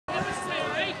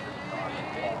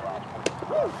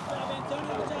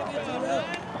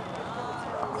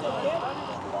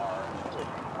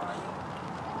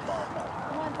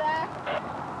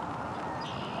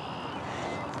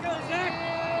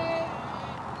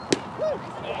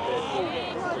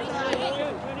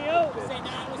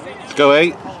Let's go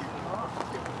 8.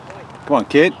 Come on,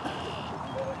 kid.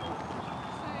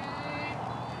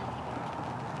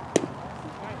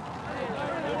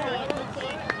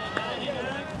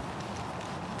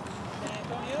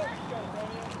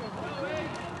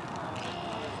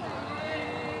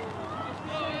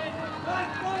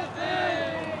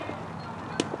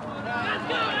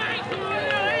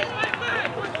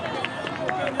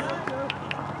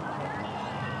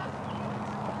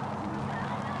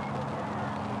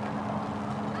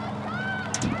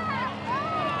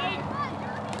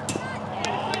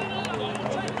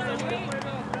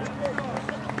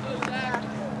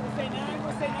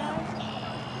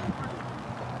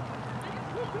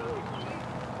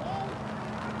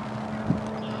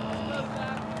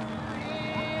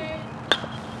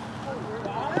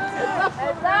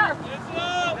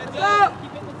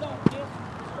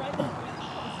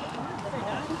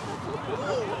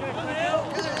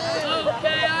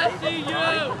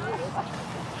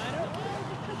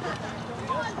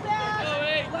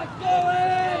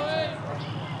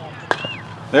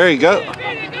 There you go. I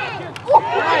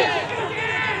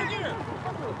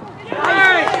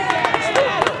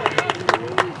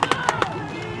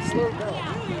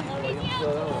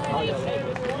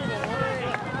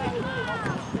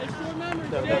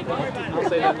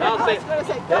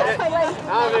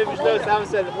haven't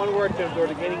said one word to him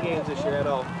during the any games this year at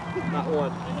all. Not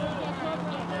one.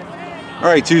 All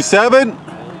right, 2-7.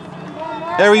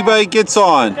 Everybody gets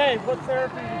on. Hey, what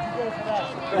therapy did you go for that?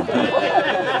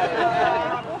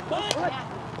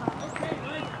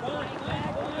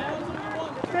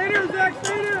 Stay there, Zach,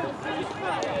 stay there.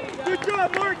 Good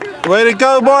job, Marcus. Way to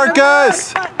go,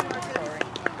 Marcus.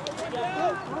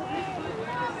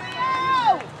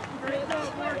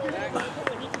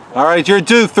 All right, you're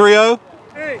due, 3-0.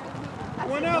 Hey,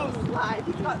 one else.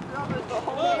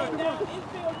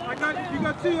 You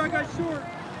got 2, I got short.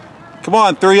 Come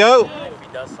on, 3-0.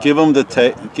 Give him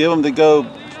the go,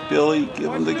 Billy.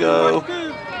 Give him the go.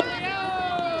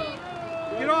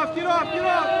 Get off, get off, get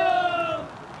off.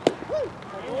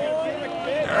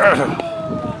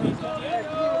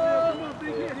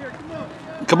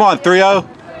 Come on, 3-0.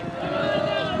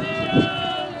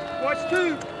 Watch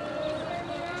 2.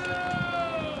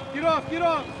 Get off, get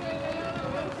off.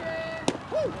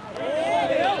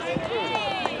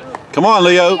 Come on,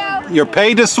 Leo. You're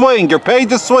paid to swing. You're paid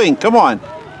to swing. Come on.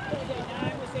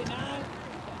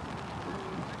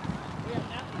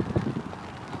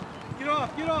 Get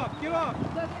off, get off, get off.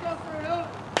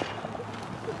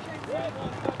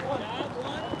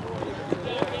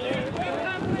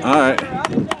 All right.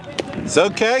 It's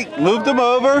okay. Moved them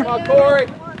over. Come on, Corey.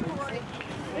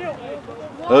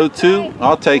 0-2.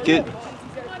 I'll take it.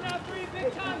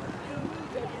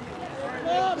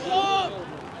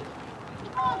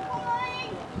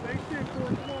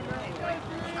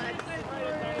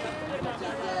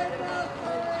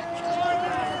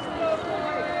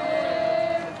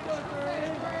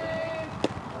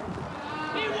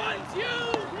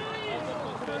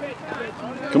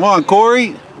 Come on,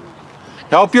 Corey.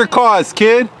 Help your cause,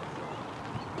 kid.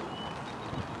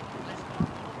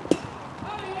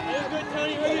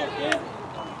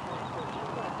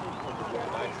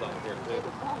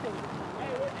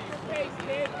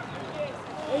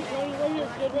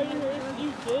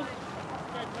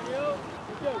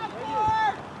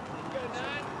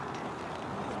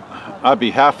 I'd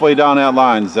be halfway down that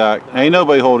line, Zach. Ain't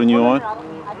nobody holding you on.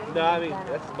 No, I mean,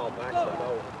 that's small back stuff.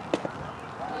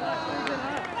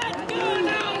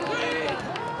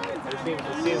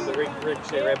 It seems to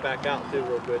ricochet right back out too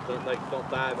real good. Don't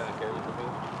die back there. You know what I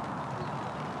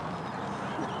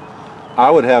mean? I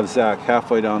would have Zach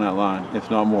halfway down that line, if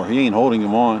not more. He ain't holding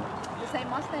him on. The same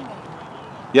Mustang.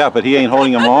 Yeah, but he ain't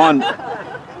holding him on.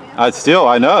 I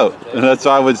know. And that's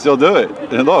why I would still do it.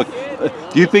 And look,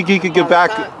 do you think he could get back?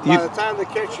 By the time the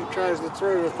catcher tries to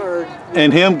throw to third.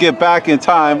 And him get back in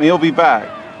time, he'll be back.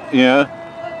 Yeah.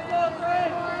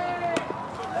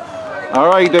 All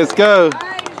right, let's go.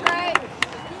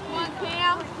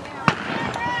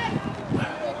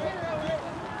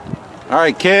 All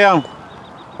right, Cam.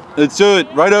 Let's do it.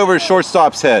 Right over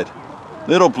shortstop's head.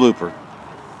 Little blooper.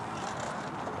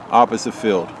 Opposite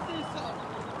field.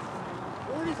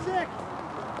 46. Hey,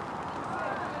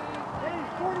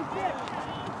 46.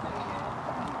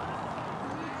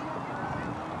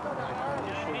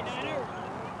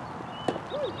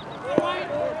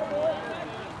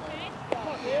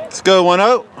 Let's go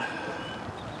 1-0.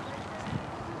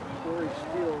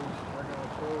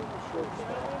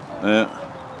 Yeah.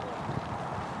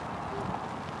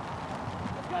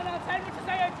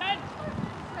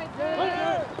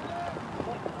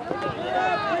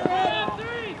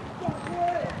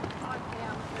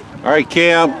 All right,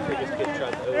 Cam.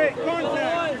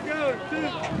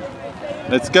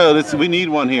 Let's go. We need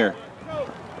one here.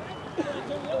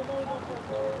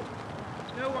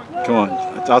 Come on.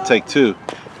 I'll take 2.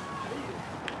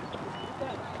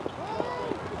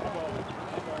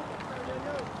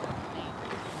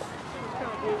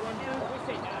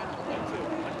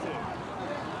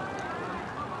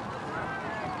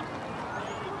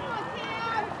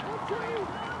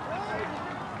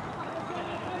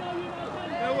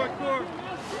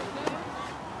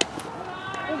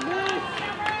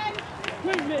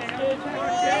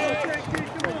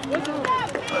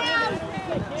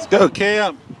 Let's go,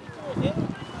 Cam.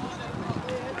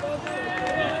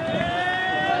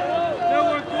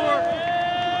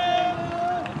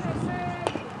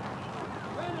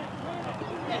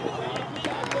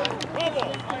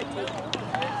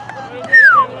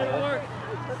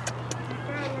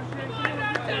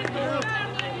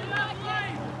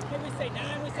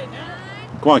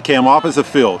 Come on, Cam, opposite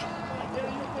field.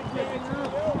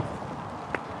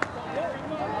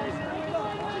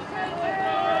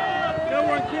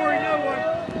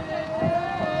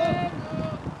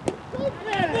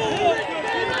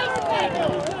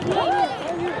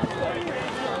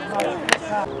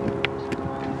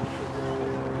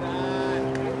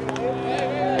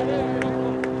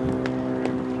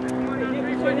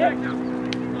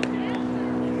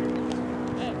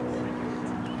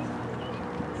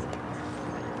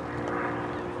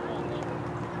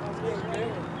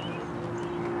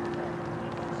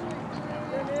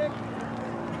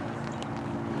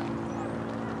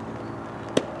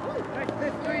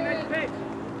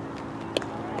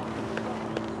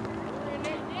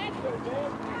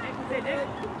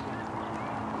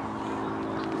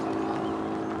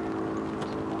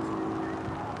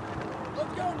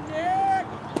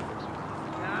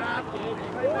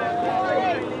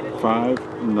 Five,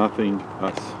 nothing,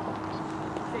 us.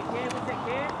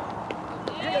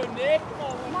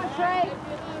 Come on, Trey.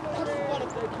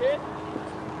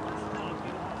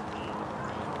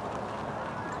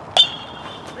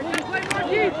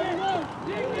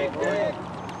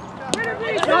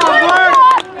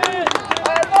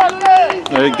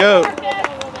 There you go.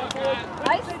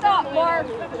 Nice stop, Mark.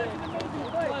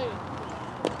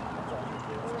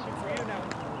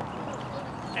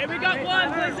 Hey, we got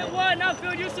 1. Place at 1. Now,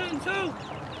 Phil, you're shooting 2.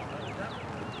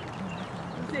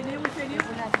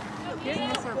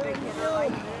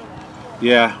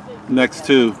 Yeah, next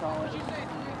 2.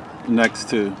 Next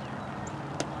 2.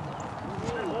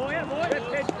 Oh, yeah, boy. Good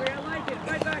pitch, Bree. I like it.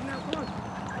 Right back now. Come on.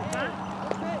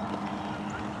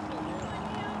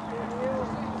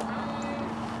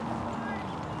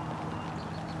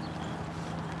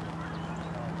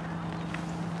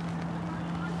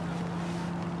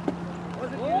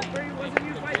 Wasn't you, Bree. Wasn't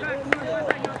you. Right back. Come on. Right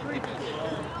back now, Bree.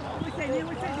 We say Neil.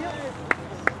 We say Neil.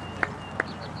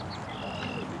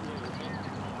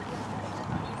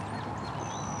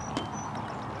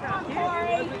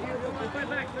 Fight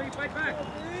back, 3, fight back.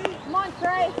 Come on,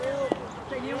 Trey.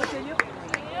 Say Neil, say Neil.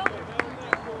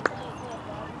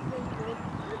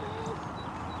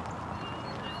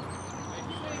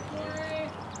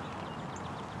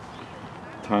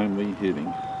 Timely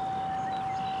hitting.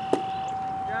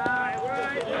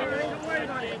 Right. Don't worry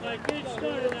about it.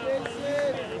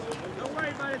 Don't worry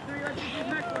about it, 3. Let's get these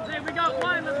next ones. Hey, we got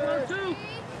 1. Let's go 2.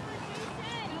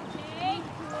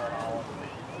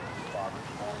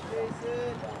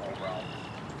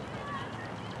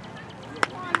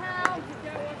 Come on, Hal.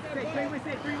 Say 3, we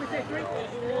say 3, we say 3.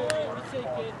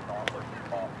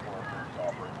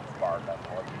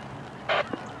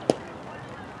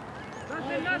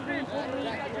 Nothing, nothing.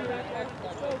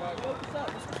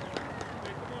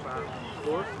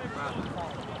 4.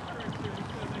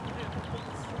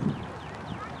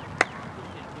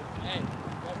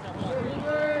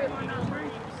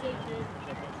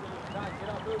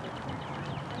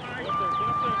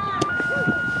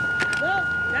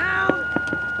 Down.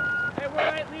 Hey, we're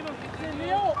right. Leave him.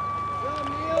 Neil.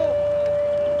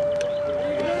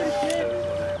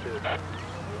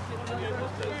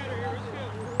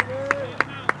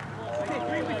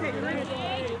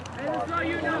 Hey, let's throw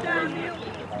you now down, Neil.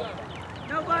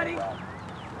 Nobody.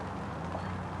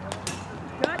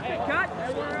 Cut.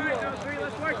 Hey, we're all right now, 3.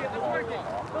 Let's work it.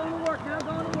 Going to work now.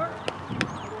 Going to work.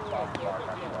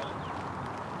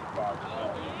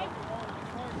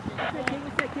 We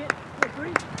say kid. Go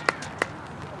 3.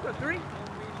 Go 3.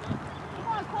 Come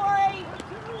on, Corey.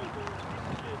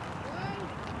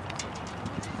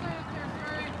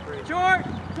 Short.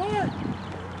 Come on,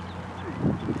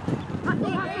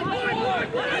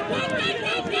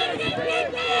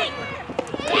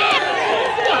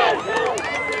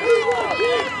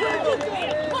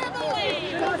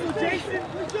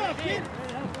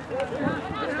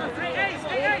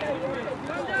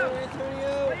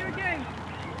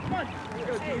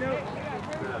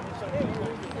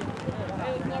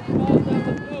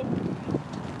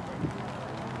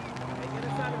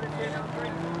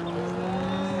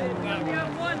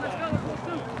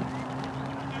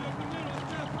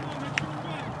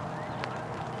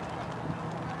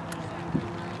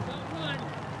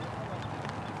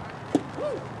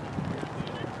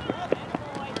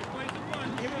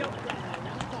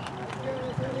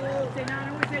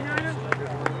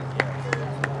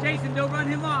 Jason, don't run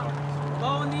him off.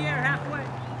 Ball in the air, halfway.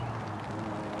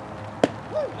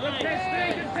 Good pitch,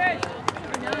 good pitch.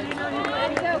 There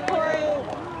you go, Corey.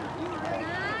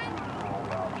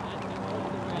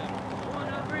 Come on,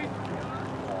 Aubrey.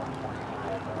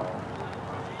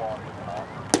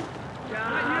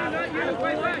 Not you,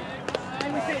 way back. And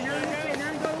we say,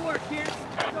 now go to work, kid.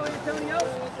 Go, Antonio.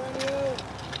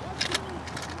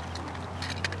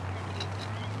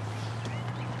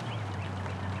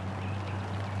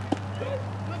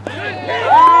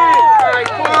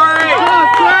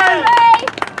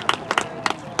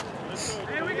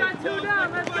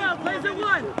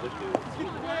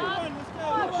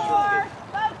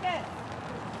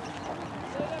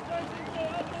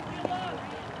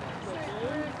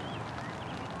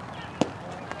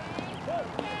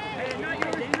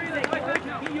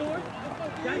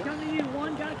 Gotta come to you,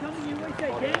 one, gotta come to you, what do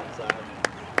you say, Ken?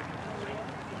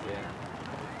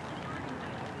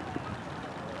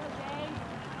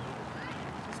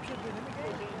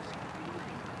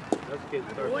 Let's get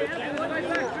started. Boy, right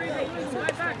back, three,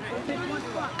 right back. One pitch, one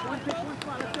spot, let's go. Let's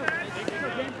go,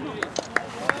 Dan, come on.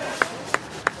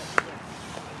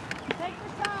 Take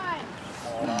your time.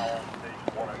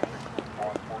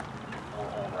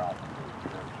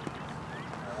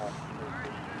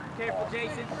 Careful,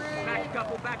 Jason. Back a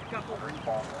couple,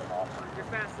 You're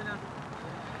fast enough.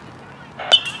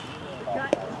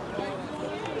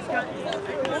 Cut.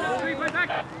 Three, right back.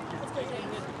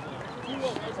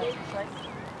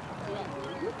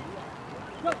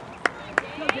 Go,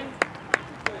 James.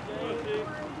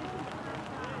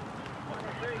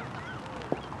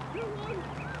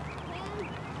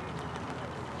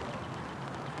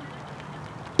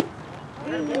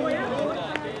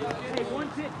 Hey, one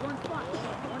pitch, one spot.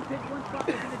 One pitch, one spot.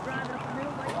 We're going to drive it up the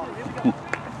middle. Right here we go.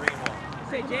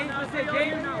 Say James, I'll say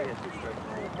James or no?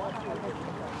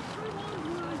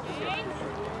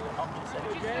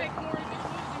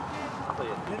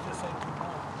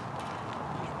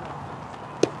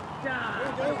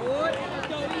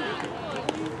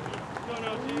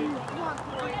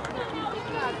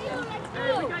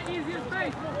 Hey, we got easier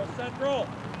space. Central.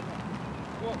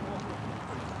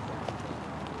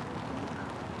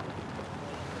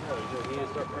 You need to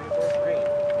start praying for green.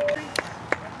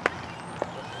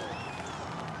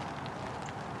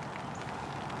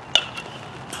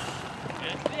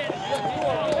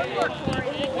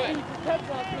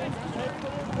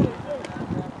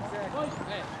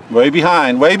 Way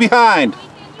behind, way behind.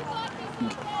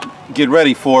 Get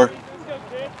ready for.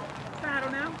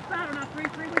 Battle now,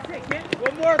 3-3, we take it.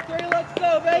 One more three, let's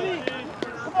go, baby.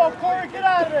 Come on, Corey, get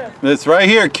out of there. It's right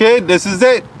here, kid. This is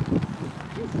it.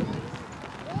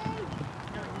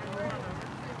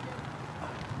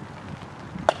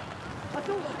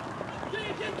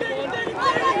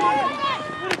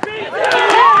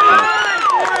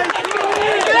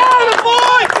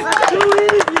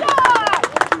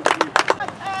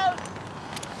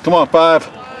 Come on,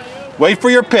 5. Wait for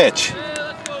your pitch.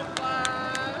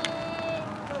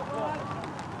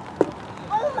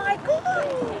 Oh my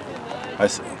God!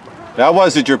 That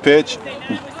wasn't your pitch.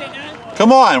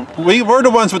 Come on, we're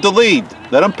the ones with the lead.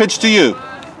 Let them pitch to you.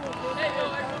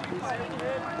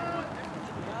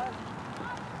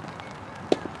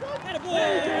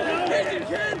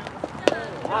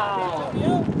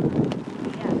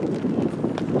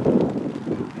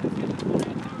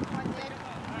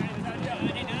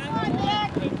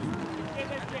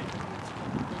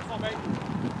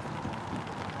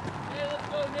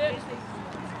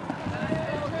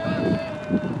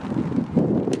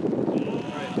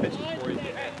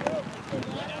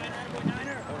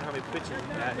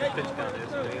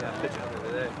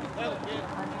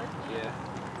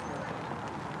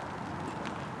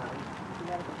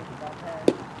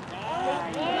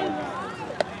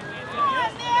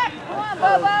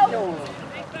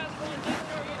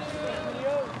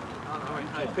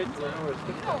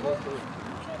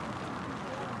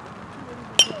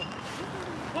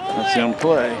 Let's see him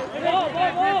play.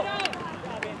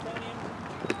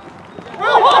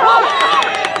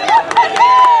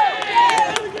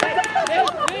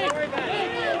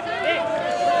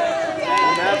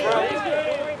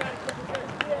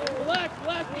 Relax,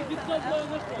 you can still blow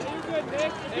this one. You're good,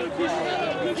 Nick.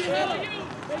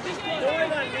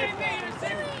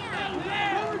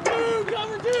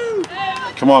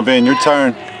 Come on, Ben, your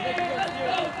turn.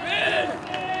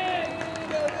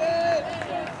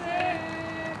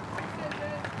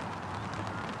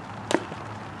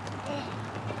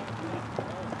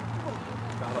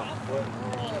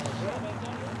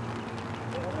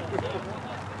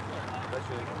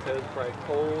 Toes probably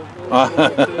cold.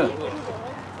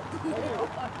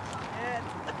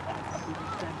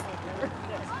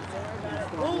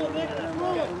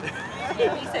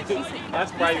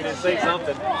 That's why you didn't say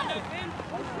something.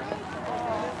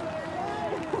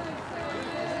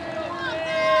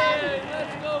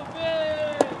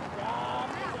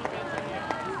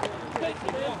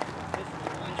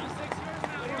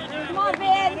 Come on,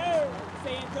 Ben.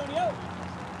 Say Antonio.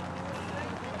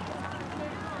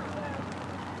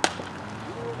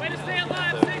 Way to stay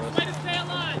alive, Six. Way to stay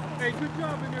alive. Hey, good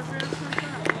job in there, Ben. Way to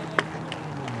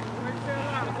stay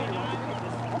alive.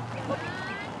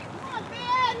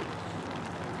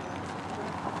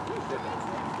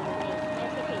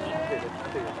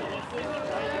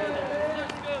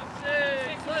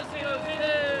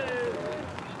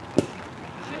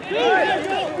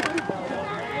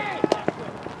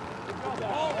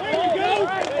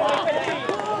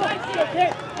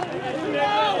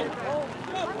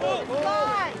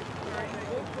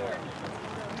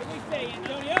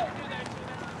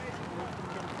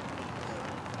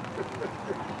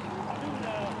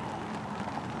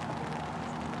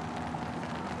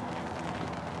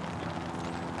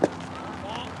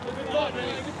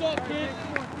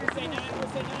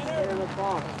 Come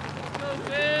on,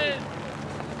 Ben.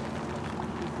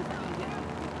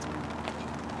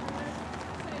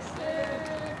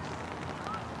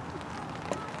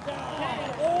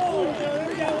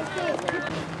 Let's go,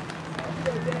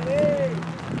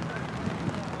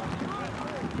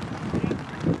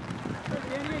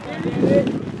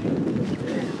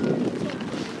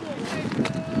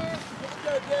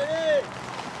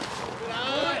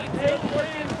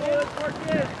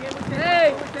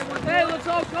 Hey, let's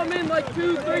all come in like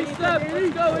 2, 3 steps.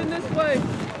 Let's go in this way.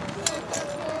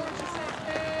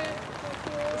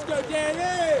 Let's go,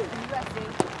 Danny!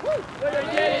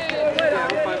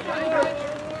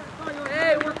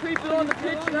 Hey, we're creeping on the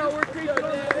pitch now. We're creeping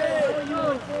on the pitch.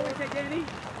 Okay, Danny.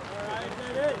 All right,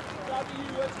 Danny. Stop to you.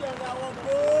 Let's go now. One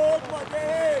more. Come on,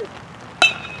 Danny.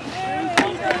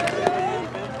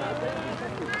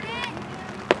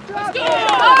 Let's go!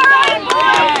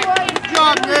 Good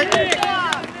job, Nick.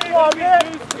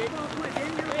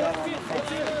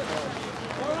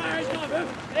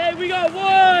 Hey, we got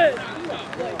one!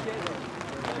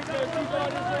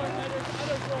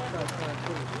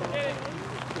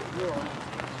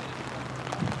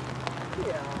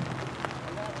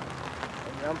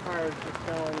 The umpire's just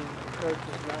telling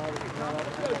coaches now that he's not up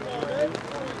to it.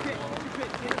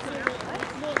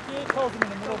 Calls him in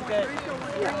the middle of the game.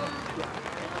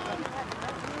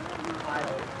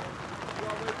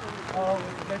 Oh,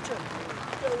 they're tripping.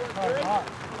 Oh, not.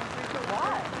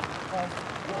 Why? Because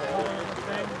the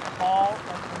thing, the ball,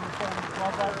 like when you're throwing the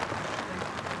glove up, it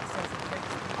says it takes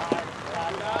the eye,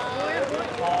 the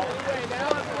ball.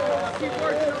 Keep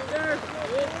working up there.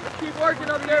 Keep working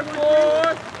up there,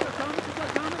 boys.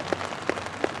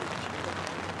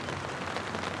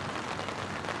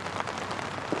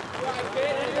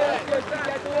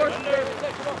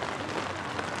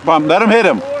 Come on, let him hit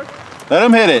him. Let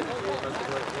him hit it.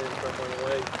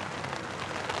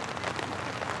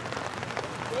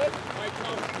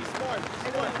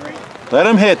 Let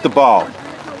him hit the ball.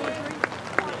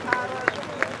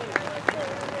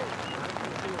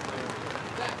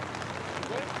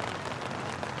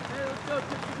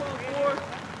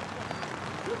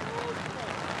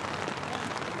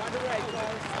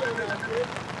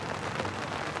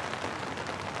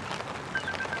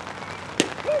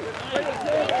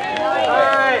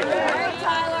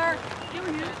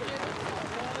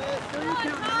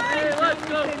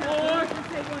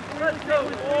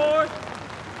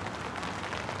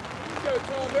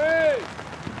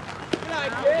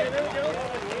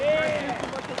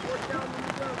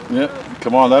 Yeah,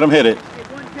 come on, let him hit it.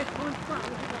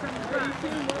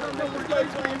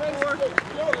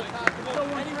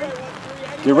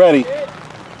 Get ready.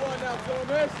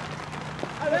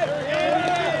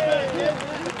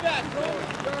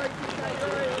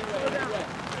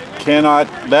 Cannot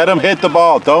let him hit the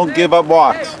ball. Don't give up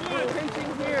walks.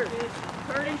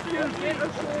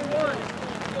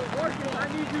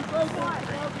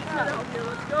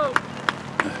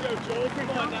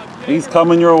 He's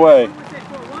coming your way.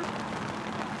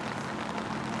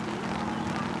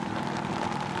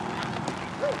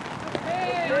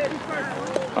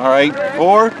 All right,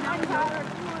 4.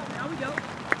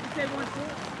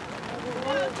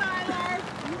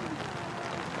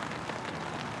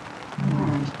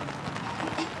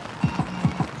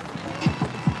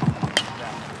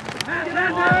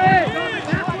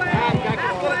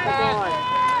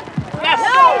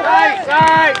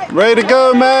 Ready to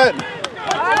go, Matt.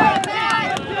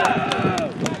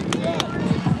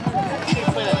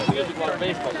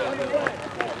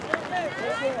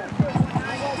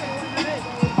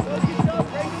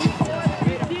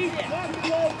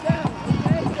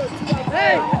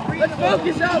 Hey, let's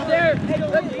focus out there.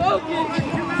 Let's focus.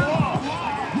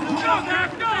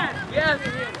 Yes.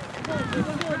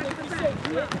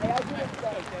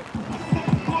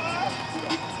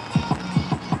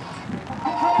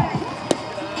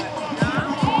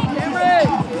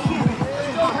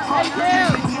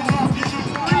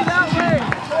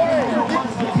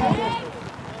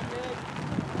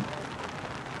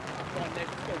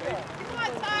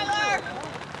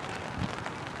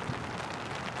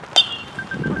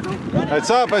 It's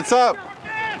up, it's up.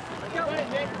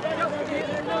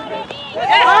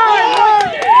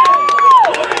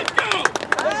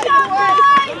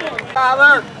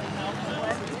 Tyler.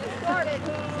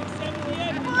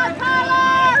 Come on,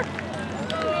 Tyler!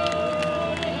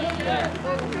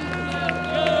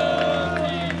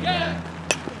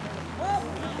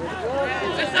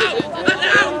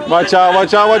 Watch out,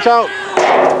 watch out, watch out.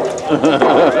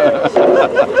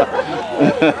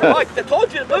 Mike, I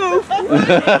told you to move.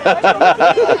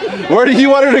 Where do you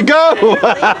want her to go?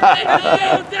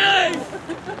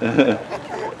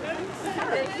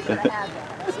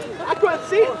 I couldn't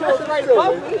see it until it was right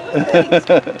above me.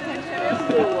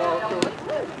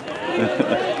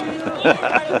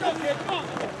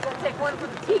 Take one for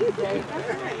the team, Jay.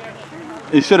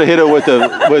 You should have hit her with the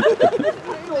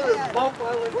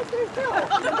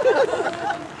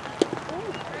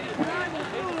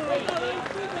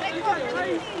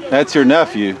That's your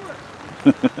nephew.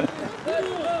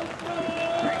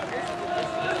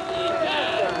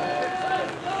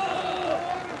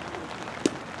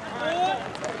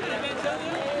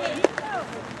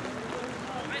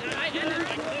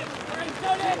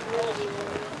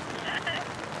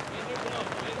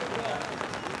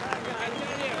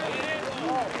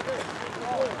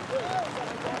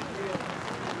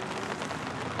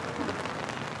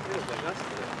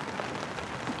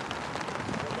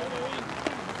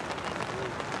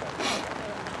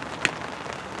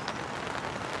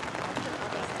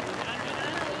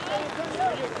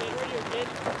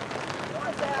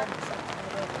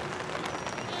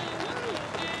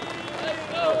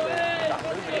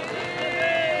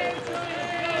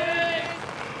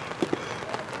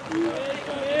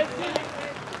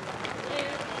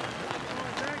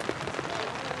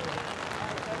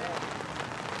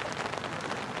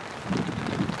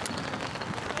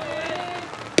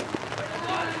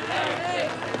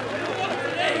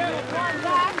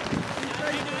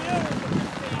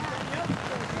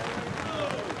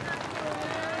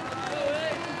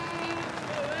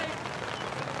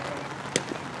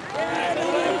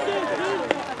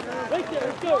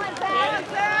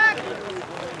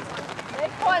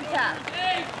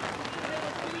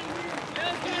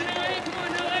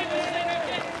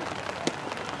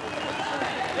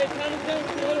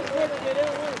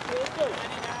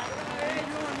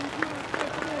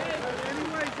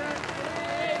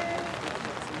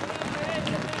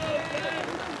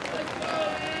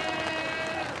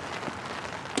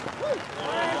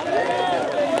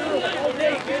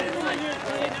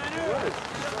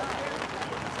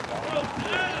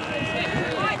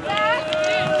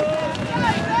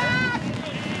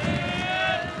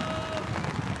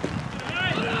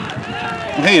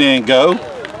 He didn't go. He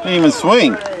didn't even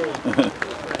swing.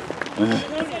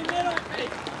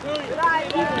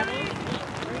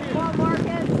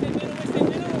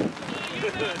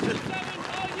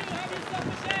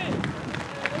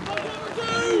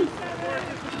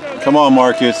 Come on,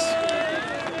 Marcus.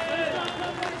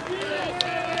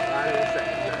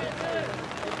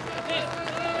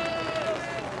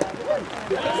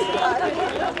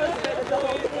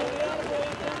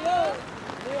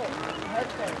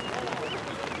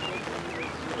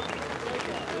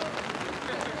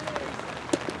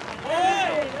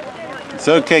 It's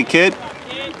okay, kid.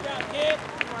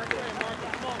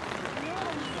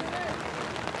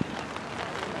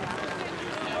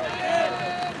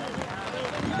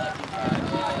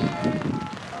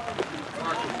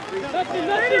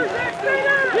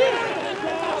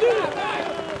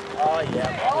 Oh,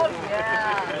 yeah. Oh,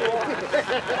 yeah.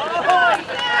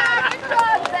 Good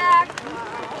job, Zach.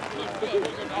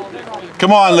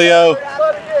 Come on, Leo.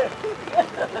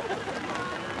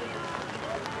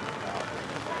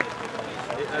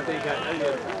 I think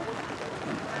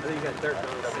you got dirt on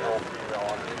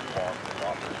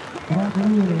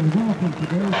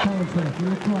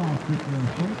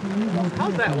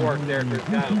How's that work there for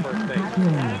guy on first base?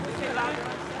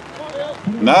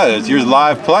 No, it's your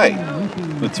live play.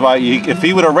 That's why if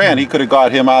he would have ran, he could have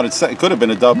got him out. It could have been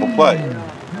a double play.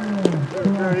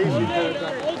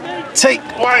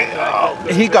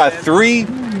 He got 3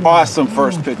 awesome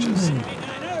first pitches.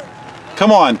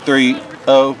 Come on,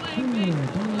 3-0.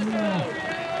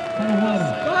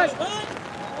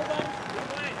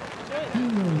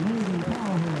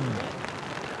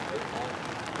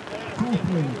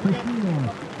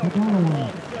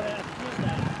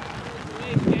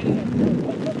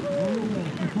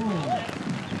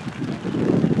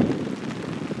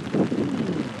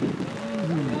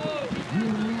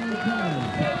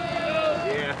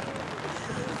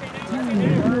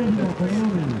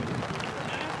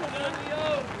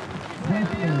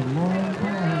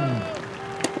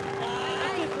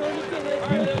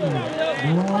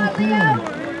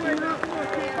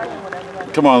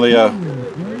 Come on, Leo.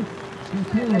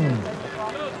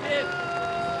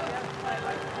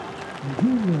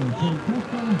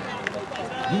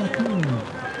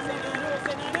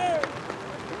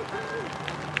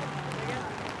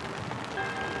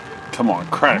 Come on,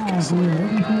 crack.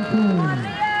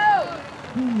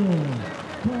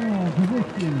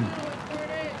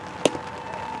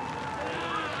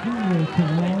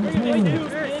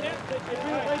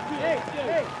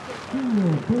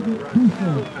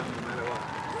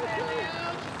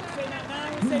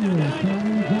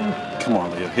 Come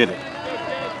on, Leo, hit it.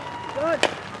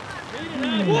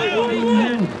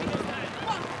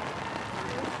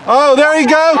 Oh, there you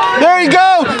go. There you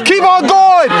go. Keep on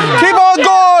going. Keep on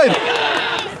going.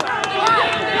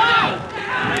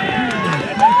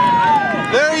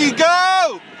 There you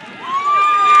go.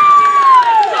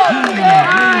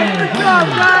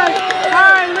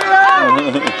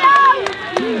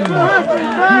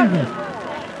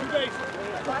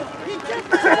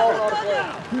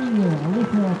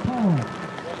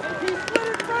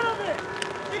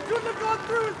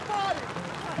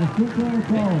 Good job,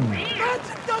 guys.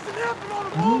 Magic doesn't happen on a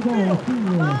ball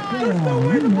field. There's no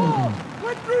way the ball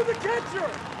went through the catcher.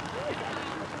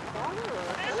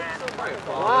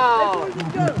 Wow.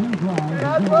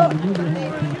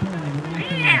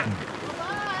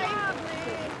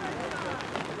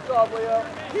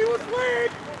 He was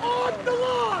laid on the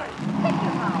line.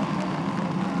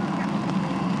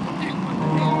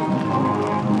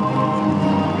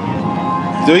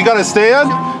 Do we got to stand?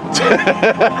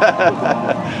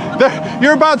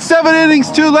 You're about 7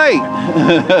 innings too late.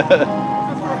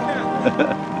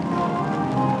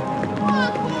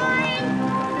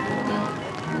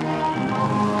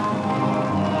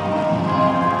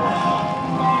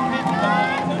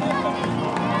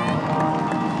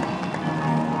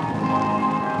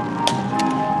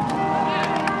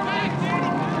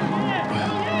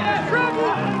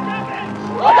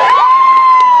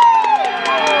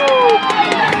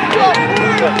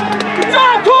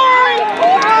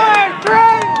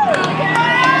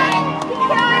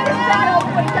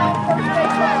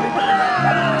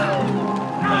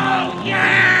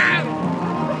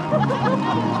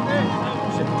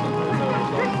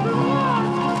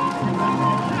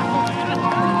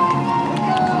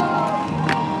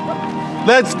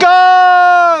 Let's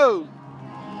go!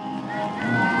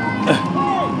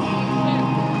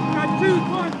 Got 2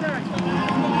 contacts.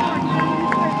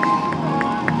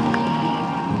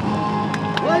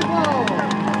 Play ball.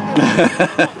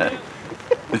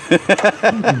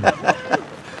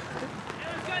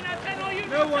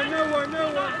 No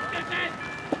one.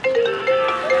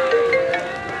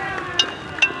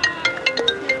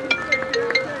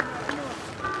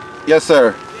 Yes,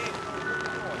 sir.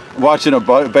 Watching a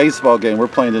baseball game. We're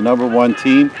playing the #1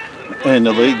 team in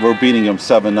the league. We're beating them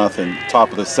 7-0,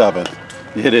 top of the 7th.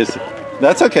 It is.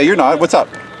 That's okay. You're not. What's up?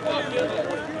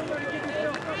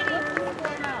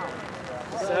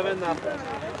 7-0.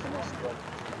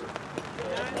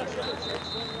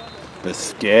 The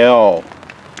scale.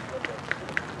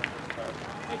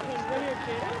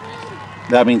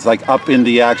 That means like up in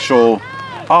the actual.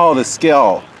 Oh, the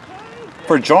scale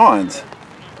for John's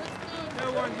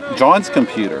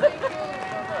computer.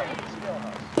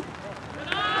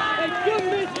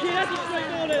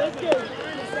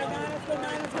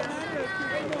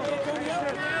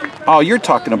 Oh, you're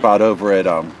talking about over at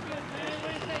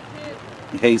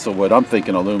Hazelwood. I'm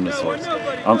thinking aluminum source.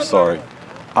 I'm sorry.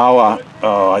 Oh,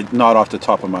 not off the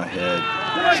top of my head.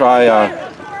 Try.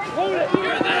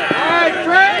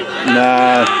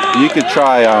 Nah, you could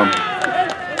try.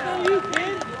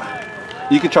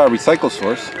 You could try Recycle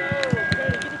Source.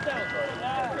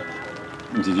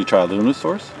 Did you try aluminum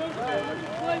source?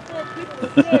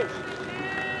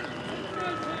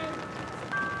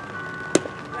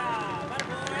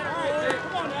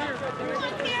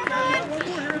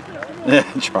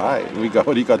 Try. We got,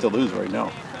 what do you got to lose right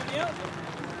now?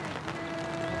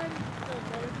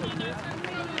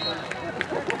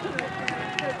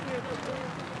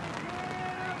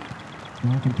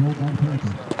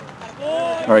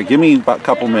 All right, give me about a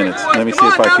couple minutes. Let me see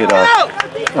if I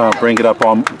could bring it up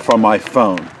on from my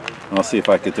phone. I'll see if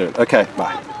I could do it. Okay,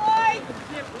 bye.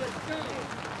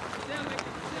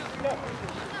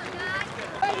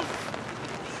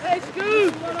 Hey,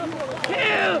 Scoot!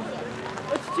 Kim!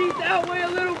 Let's cheat that way a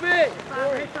little bit.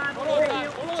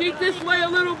 Cheat this way a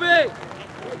little bit.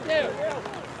 Right there.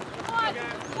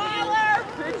 Tyler!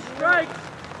 Pitch strikes.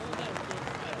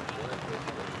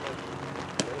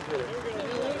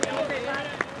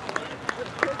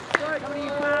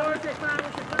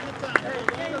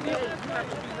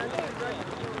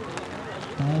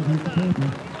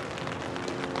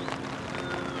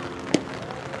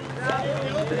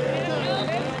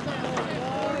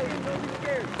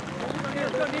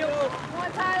 Come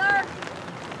on, Tyler!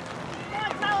 Come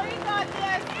on, Tyler, you got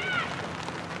this!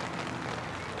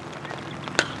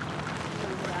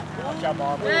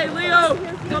 Hey, Leo,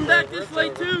 come back this way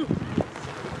too.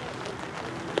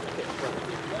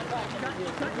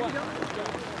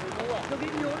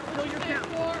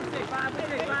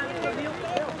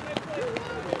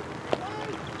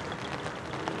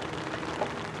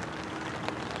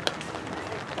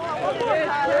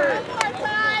 Tyler! One more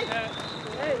time!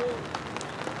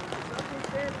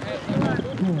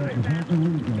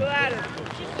 Go at it.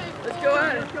 Let's go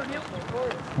at it.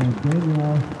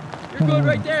 You're good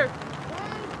right there.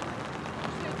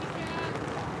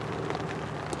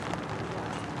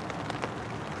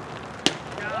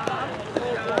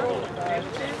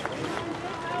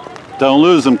 Don't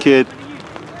lose them, kid.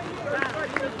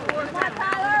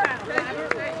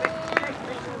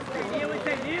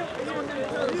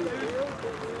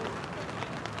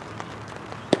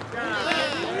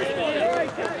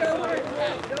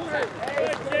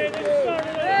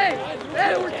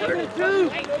 Hey, we're turning two.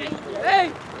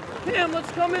 Hey, Tim,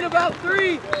 let's come in about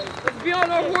three. Let's be on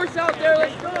our horse out there.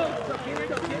 Let's go.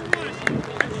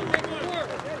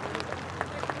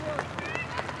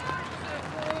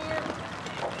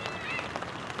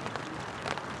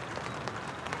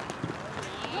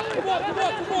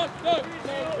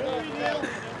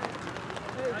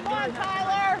 Come on,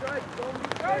 Tyler!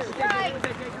 First strike!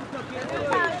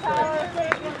 Come on, Tyler!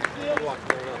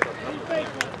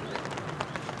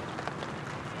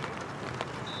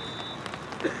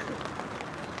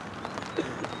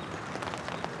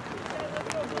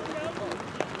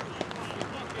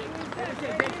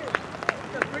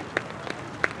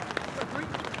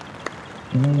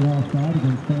 Outside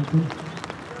against Stanton.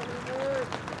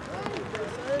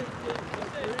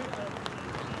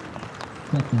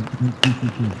 Second against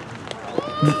GCC.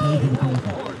 Good play for the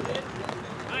Panthers.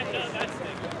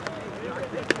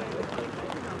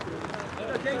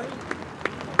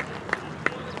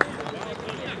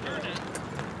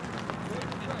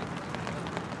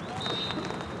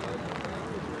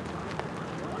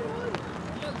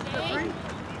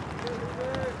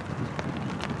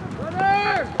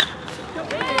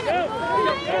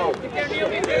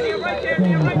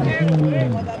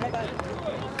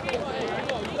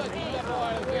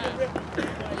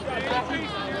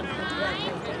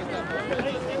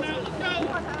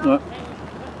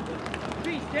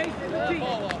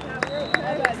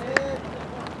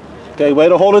 Okay, way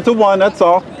to hold it to one, that's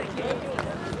all.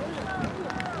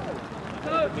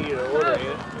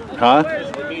 Huh?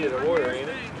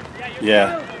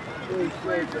 Yeah.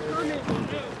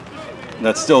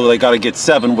 That's still, they got to get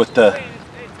 7 with the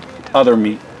other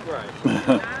meat.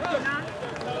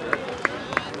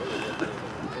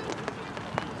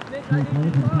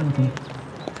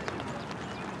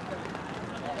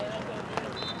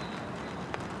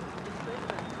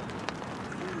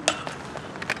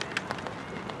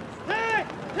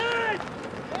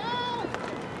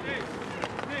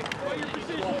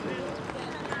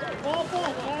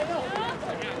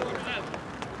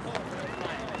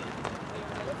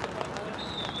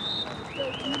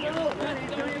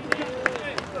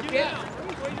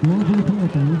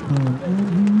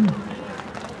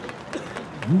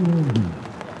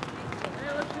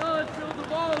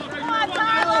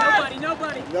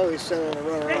 No, he's sending a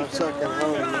runner on second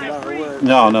home no matter what.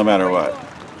 No, no matter what.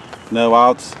 No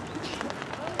outs.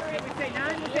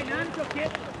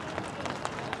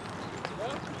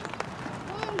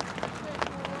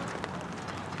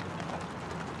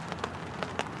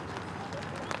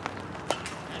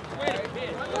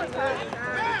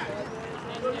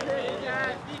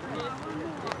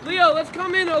 Leo, let's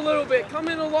come in a little bit. Come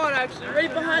in a lot, actually.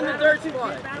 Right behind the dirt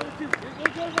spot.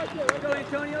 Go,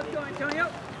 Antonio. Let's go,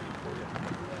 Antonio.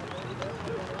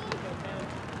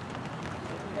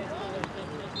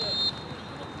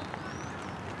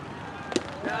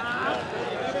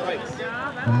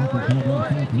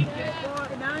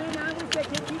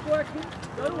 Keep working.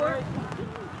 Go to work.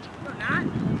 No, not.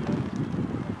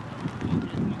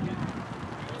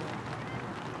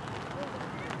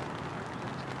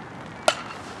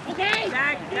 Okay.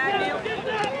 Tag, Neil.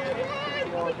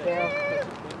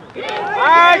 All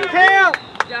right, Cam.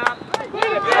 Good job.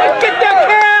 Get that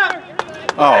Cam.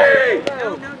 Oh.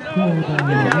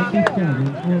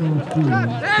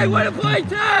 Hey, way to play,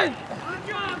 10!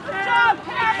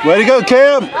 Way to go,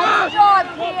 Cam. Good job,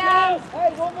 Cam.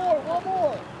 Hey, one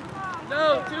more.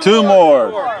 No, Two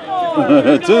more.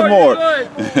 Two more.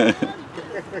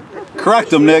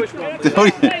 Correct him, Nick.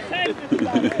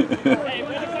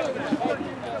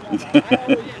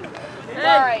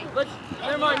 Hey,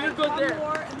 never mind, you're good there.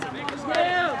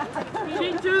 Cam,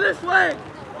 cheat two this way.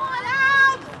 Come on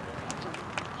out.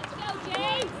 Let's go,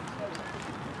 James.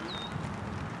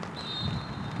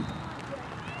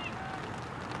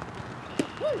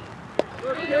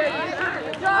 Good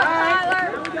job, Tyler.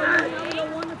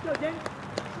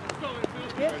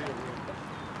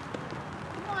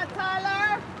 Come on, Tyler.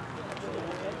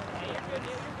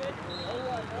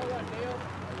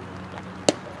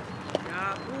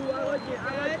 Ooh, I like it.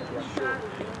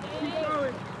 Keep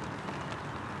going.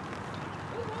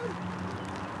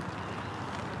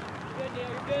 Good, Neil,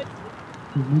 you're good.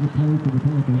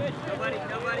 Nobody.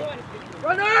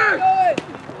 Runner!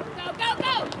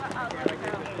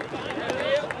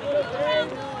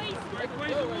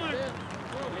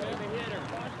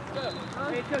 Go.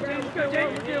 Hey, go, James.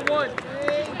 We're doing one.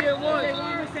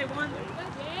 Say one.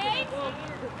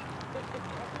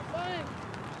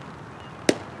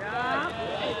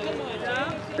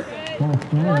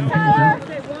 Come on, Tyler.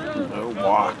 No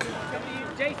walk.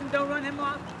 Jason, don't run him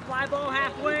off. Fly ball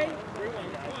halfway.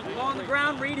 Ball on the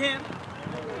ground, read him.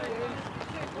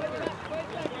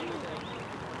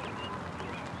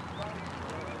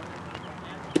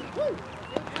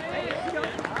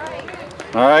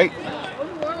 All right.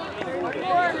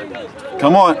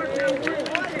 Come on.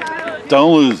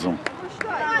 Don't lose them.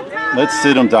 Let's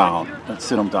sit them down. Let's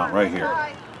sit them down right here.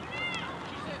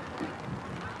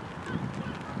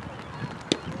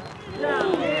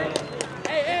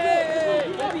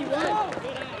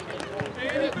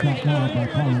 Take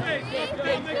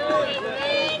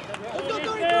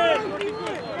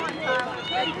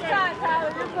your time,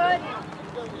 Tyler. You're good.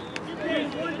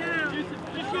 One down.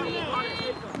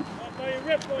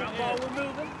 Ground ball, we're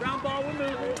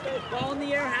moving. Ball in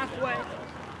the air, halfway.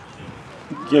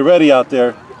 Get ready out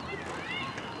there.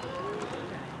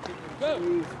 Go.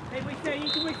 Hey, we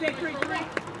say three.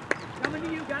 Coming to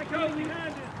you, gotta come to you.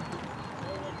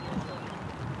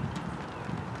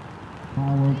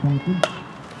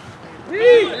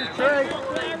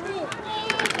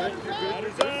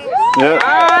 Yeah.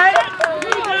 All right.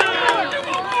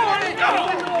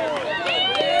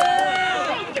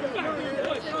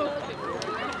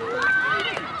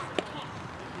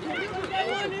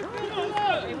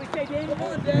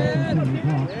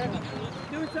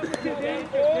 Doing something with you, Dan.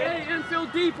 Hey, infield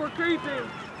deep, we're creeping.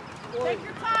 Take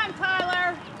your time,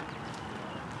 Tyler.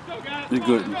 You're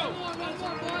good.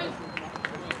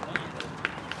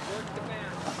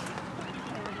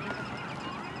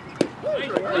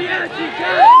 Oh, yeah, she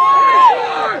got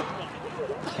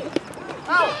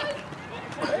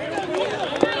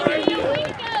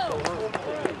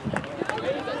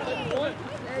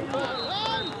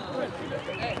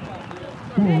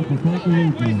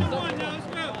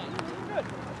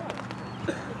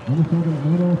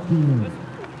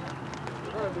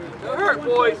Don't hurt,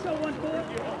 boys.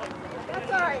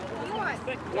 That's all right. Come on.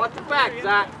 Watch your back,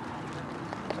 Zach.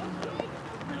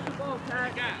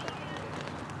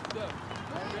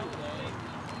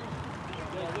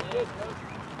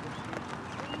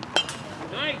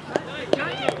 Nice.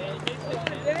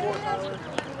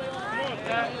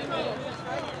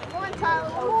 Come on, Tyler.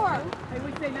 One more. Hey, we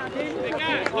say now, Daniel.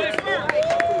 Play it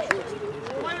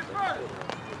first.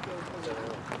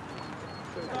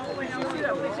 Oh, wait, now sit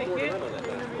up. We say kid.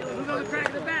 Who's on the crack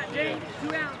of the bat, James?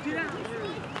 Two down.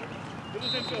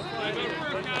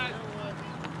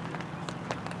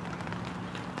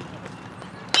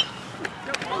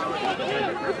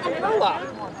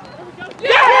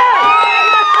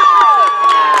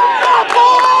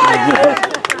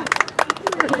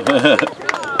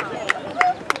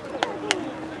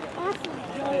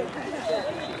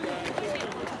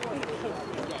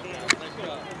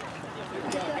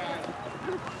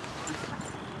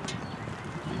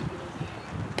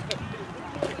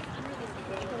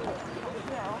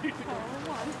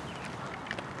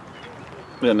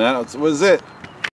 And that was it.